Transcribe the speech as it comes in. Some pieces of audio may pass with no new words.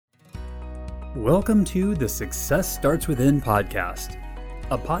Welcome to the Success Starts Within podcast,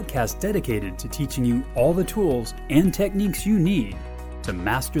 a podcast dedicated to teaching you all the tools and techniques you need to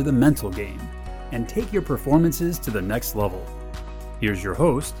master the mental game and take your performances to the next level. Here's your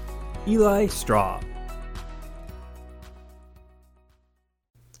host, Eli Straw.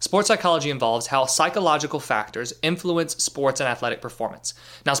 Sports psychology involves how psychological factors influence sports and athletic performance.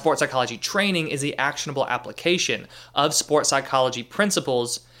 Now, sports psychology training is the actionable application of sports psychology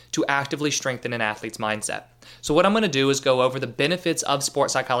principles to actively strengthen an athlete's mindset. So what I'm going to do is go over the benefits of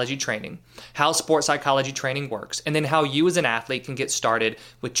sports psychology training, how sports psychology training works, and then how you as an athlete can get started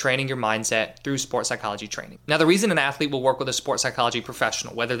with training your mindset through sports psychology training. Now, the reason an athlete will work with a sports psychology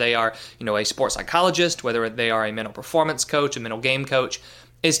professional, whether they are, a sports psychologist, whether they are a mental performance coach, a mental game coach,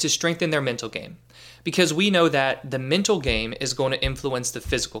 is to strengthen their mental game. Because we know that the mental game is going to influence the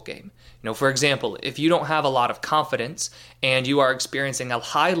physical game. For example, if you don't have a lot of confidence and you are experiencing a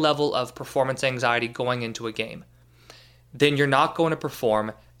high level of performance anxiety going into a game, then you're not going to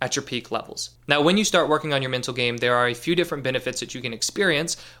perform at your peak levels. Now, when you start working on your mental game, there are a few different benefits that you can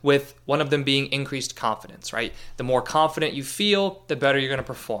experience, with one of them being increased confidence, right? The more confident you feel, the better you're going to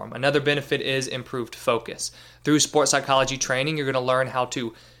perform. Another benefit is improved focus. Through sports psychology training, you're going to learn how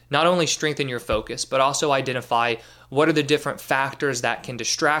to not only strengthen your focus, but also identify what are the different factors that can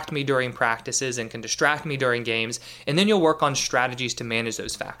distract me during practices and can distract me during games, and then you'll work on strategies to manage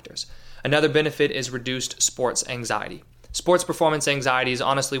those factors. Another benefit is reduced sports anxiety. Sports performance anxiety is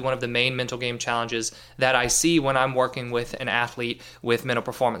honestly one of the main mental game challenges that I see when I'm working with an athlete with mental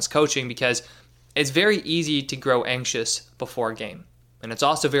performance coaching, because it's very easy to grow anxious before a game. And it's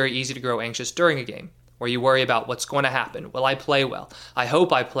also very easy to grow anxious during a game, where you worry about what's going to happen. Will I play well? I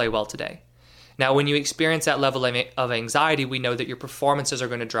hope I play well today. Now, when you experience that level of anxiety, we know that your performances are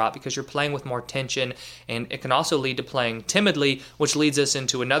going to drop because you're playing with more tension, and it can also lead to playing timidly, which leads us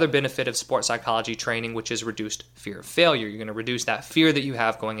into another benefit of sports psychology training, which is reduced fear of failure. You're going to reduce that fear that you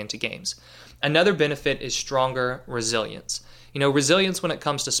have going into games. Another benefit is stronger resilience. Resilience when it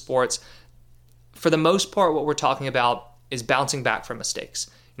comes to sports, for the most part, what we're talking about is bouncing back from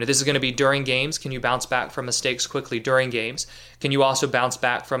mistakes. This is going to be during games. Can you bounce back from mistakes quickly during games? Can you also bounce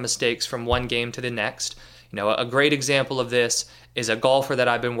back from mistakes from one game to the next? A great example of this is a golfer that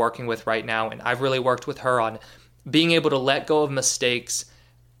I've been working with right now, and I've really worked with her on being able to let go of mistakes,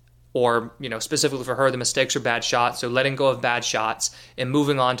 or, specifically for her, the mistakes are bad shots, so letting go of bad shots and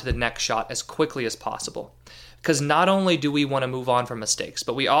moving on to the next shot as quickly as possible. Because not only do we want to move on from mistakes,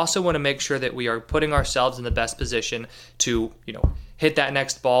 but we also want to make sure that we are putting ourselves in the best position to, hit that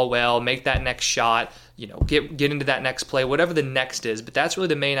next ball well, make that next shot, get into that next play, whatever the next is. But that's really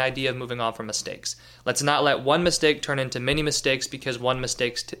the main idea of moving on from mistakes. Let's not let one mistake turn into many mistakes, because one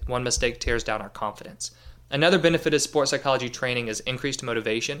mistake tears down our confidence. Another benefit of sports psychology training is increased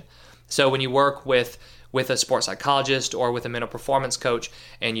motivation. So when you work with a sports psychologist or with a mental performance coach,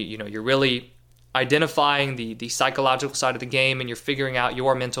 and you're really identifying the psychological side of the game, and you're figuring out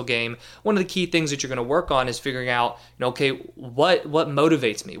your mental game, one of the key things that you're going to work on is figuring out, okay, what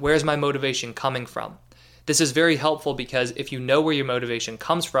motivates me? Where's my motivation coming from? This is very helpful, because if you know where your motivation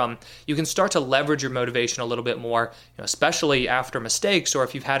comes from, you can start to leverage your motivation a little bit more, especially after mistakes, or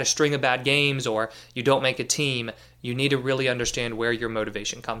if you've had a string of bad games, or you don't make a team. You need to really understand where your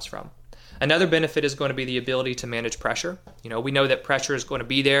motivation comes from. Another benefit is going to be the ability to manage pressure. We know that pressure is going to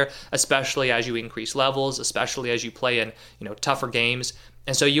be there, especially as you increase levels, especially as you play in, tougher games.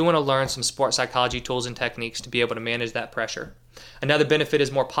 And so you want to learn some sports psychology tools and techniques to be able to manage that pressure. Another benefit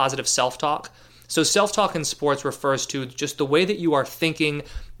is more positive self-talk. So self-talk in sports refers to just the way that you are thinking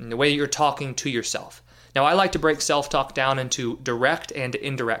and the way that you're talking to yourself. Now, I like to break self-talk down into direct and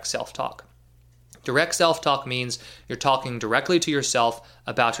indirect self-talk. Direct self-talk means you're talking directly to yourself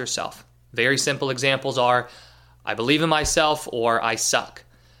about yourself. Very simple examples are, I believe in myself, or I suck.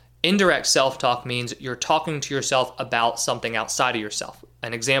 Indirect self-talk means you're talking to yourself about something outside of yourself.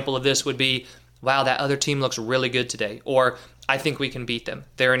 An example of this would be, wow, that other team looks really good today, or I think we can beat them.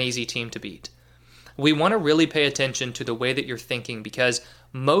 They're an easy team to beat. We want to really pay attention to the way that you're thinking, because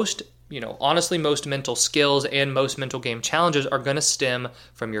most mental skills and most mental game challenges are going to stem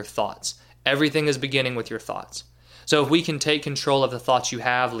from your thoughts. Everything is beginning with your thoughts. So if we can take control of the thoughts you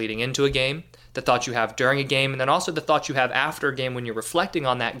have leading into a game, the thoughts you have during a game, and then also the thoughts you have after a game when you're reflecting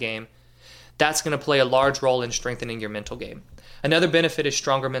on that game, that's going to play a large role in strengthening your mental game. Another benefit is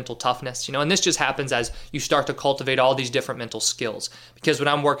stronger mental toughness, and this just happens as you start to cultivate all these different mental skills. Because when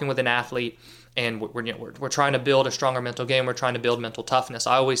I'm working with an athlete, and we're trying to build a stronger mental game. We're trying to build mental toughness.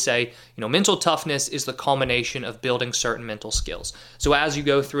 I always say, mental toughness is the culmination of building certain mental skills. So as you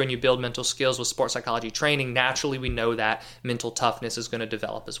go through and you build mental skills with sports psychology training, naturally we know that mental toughness is going to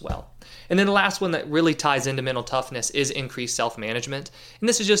develop as well. And then the last one that really ties into mental toughness is increased self-management. And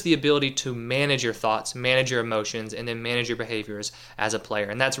this is just the ability to manage your thoughts, manage your emotions, and then manage your behaviors as a player.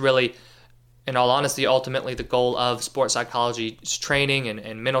 And that's really, in all honesty, ultimately the goal of sports psychology training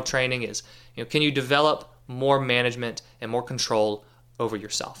and mental training is, can you develop more management and more control over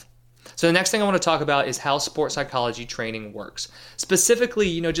yourself? So the next thing I want to talk about is how sports psychology training works.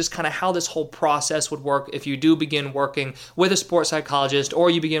 Specifically, just kind of how this whole process would work if you do begin working with a sports psychologist, or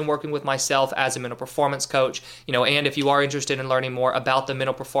you begin working with myself as a mental performance coach, and if you are interested in learning more about the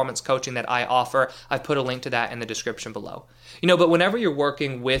mental performance coaching that I offer, I've put a link to that in the description below. But whenever you're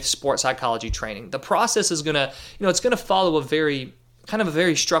working with sports psychology training, the process is going to, it's going to follow a very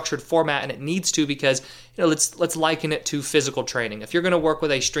structured format, and it needs to, because let's liken it to physical training. If you're going to work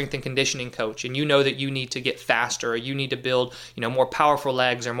with a strength and conditioning coach and you know that you need to get faster, or you need to build more powerful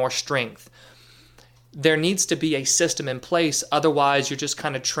legs or more strength, there needs to be a system in place. Otherwise you're just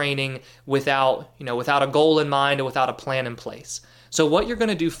kind of training without a goal in mind or without a plan in place. So what you're going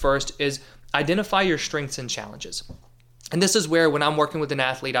to do first is identify your strengths and challenges. And this is where, when I'm working with an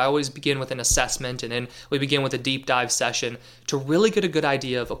athlete, I always begin with an assessment, and then we begin with a deep dive session to really get a good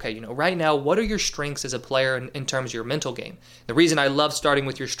idea of, okay, right now, what are your strengths as a player in terms of your mental game? The reason I love starting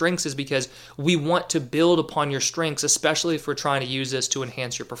with your strengths is because we want to build upon your strengths, especially if we're trying to use this to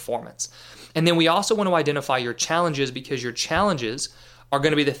enhance your performance. And then we also want to identify your challenges, because your challenges are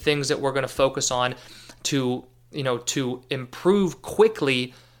going to be the things that we're going to focus on to improve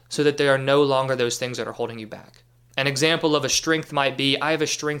quickly, so that there are no longer those things that are holding you back. An example of a strength might be, I have a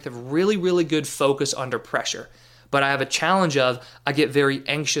strength of really, really good focus under pressure, but I have a challenge of, I get very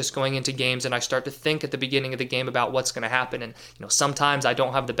anxious going into games, and I start to think at the beginning of the game about what's going to happen. And sometimes I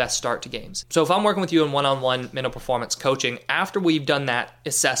don't have the best start to games. So if I'm working with you in one-on-one mental performance coaching, after we've done that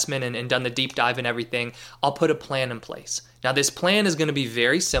assessment and done the deep dive and everything, I'll put a plan in place. Now, this plan is going to be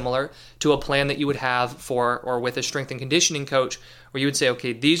very similar to a plan that you would have with a strength and conditioning coach, where you would say,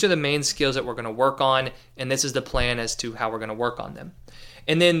 okay, these are the main skills that we're going to work on, and this is the plan as to how we're going to work on them.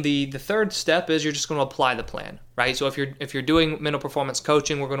 And then the third step is you're just going to apply the plan, right? So if you're doing mental performance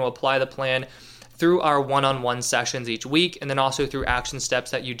coaching, we're going to apply the plan through our one-on-one sessions each week, and then also through action steps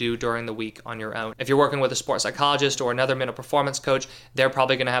that you do during the week on your own. If you're working with a sports psychologist or another mental performance coach, they're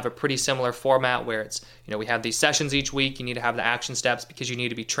probably going to have a pretty similar format, where it's, we have these sessions each week. You need to have the action steps, because you need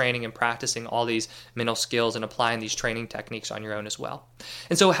to be training and practicing all these mental skills and applying these training techniques on your own as well.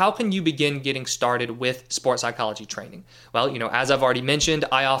 And so how can you begin getting started with sports psychology training? Well, as I've already mentioned,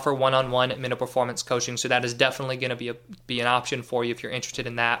 I offer one-on-one mental performance coaching, so that is definitely going to be an option for you if you're interested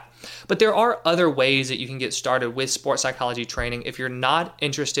in that. But there are other ways that you can get started with sports psychology training if you're not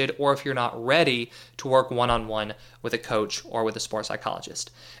interested, or if you're not ready to work one-on-one with a coach or with a sports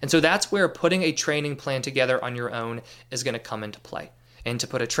psychologist. And so that's where putting a training plan together on your own is going to come into play. And to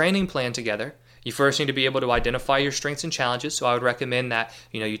put a training plan together, you first need to be able to identify your strengths and challenges. So I would recommend that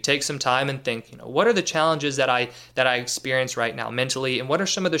you take some time and think, what are the challenges that I experience right now mentally, and what are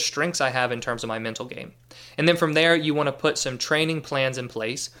some of the strengths I have in terms of my mental game. And then from there, you want to put some training plans in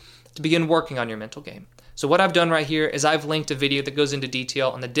place to begin working on your mental game. So what I've done right here is I've linked a video that goes into detail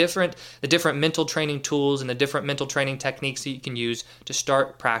on the different mental training tools and the different mental training techniques that you can use to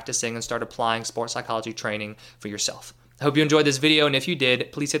start practicing and start applying sports psychology training for yourself. I hope you enjoyed this video, and if you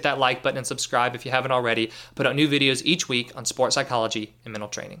did, please hit that like button and subscribe if you haven't already. I put out new videos each week on sports psychology and mental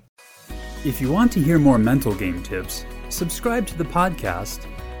training. If you want to hear more mental game tips, subscribe to the podcast,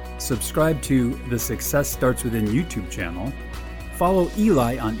 subscribe to the Success Starts Within YouTube channel, follow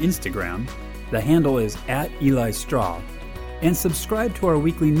Eli on Instagram, the handle is @EliStraw, and subscribe to our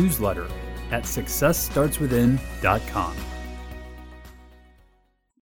weekly newsletter at successstartswithin.com.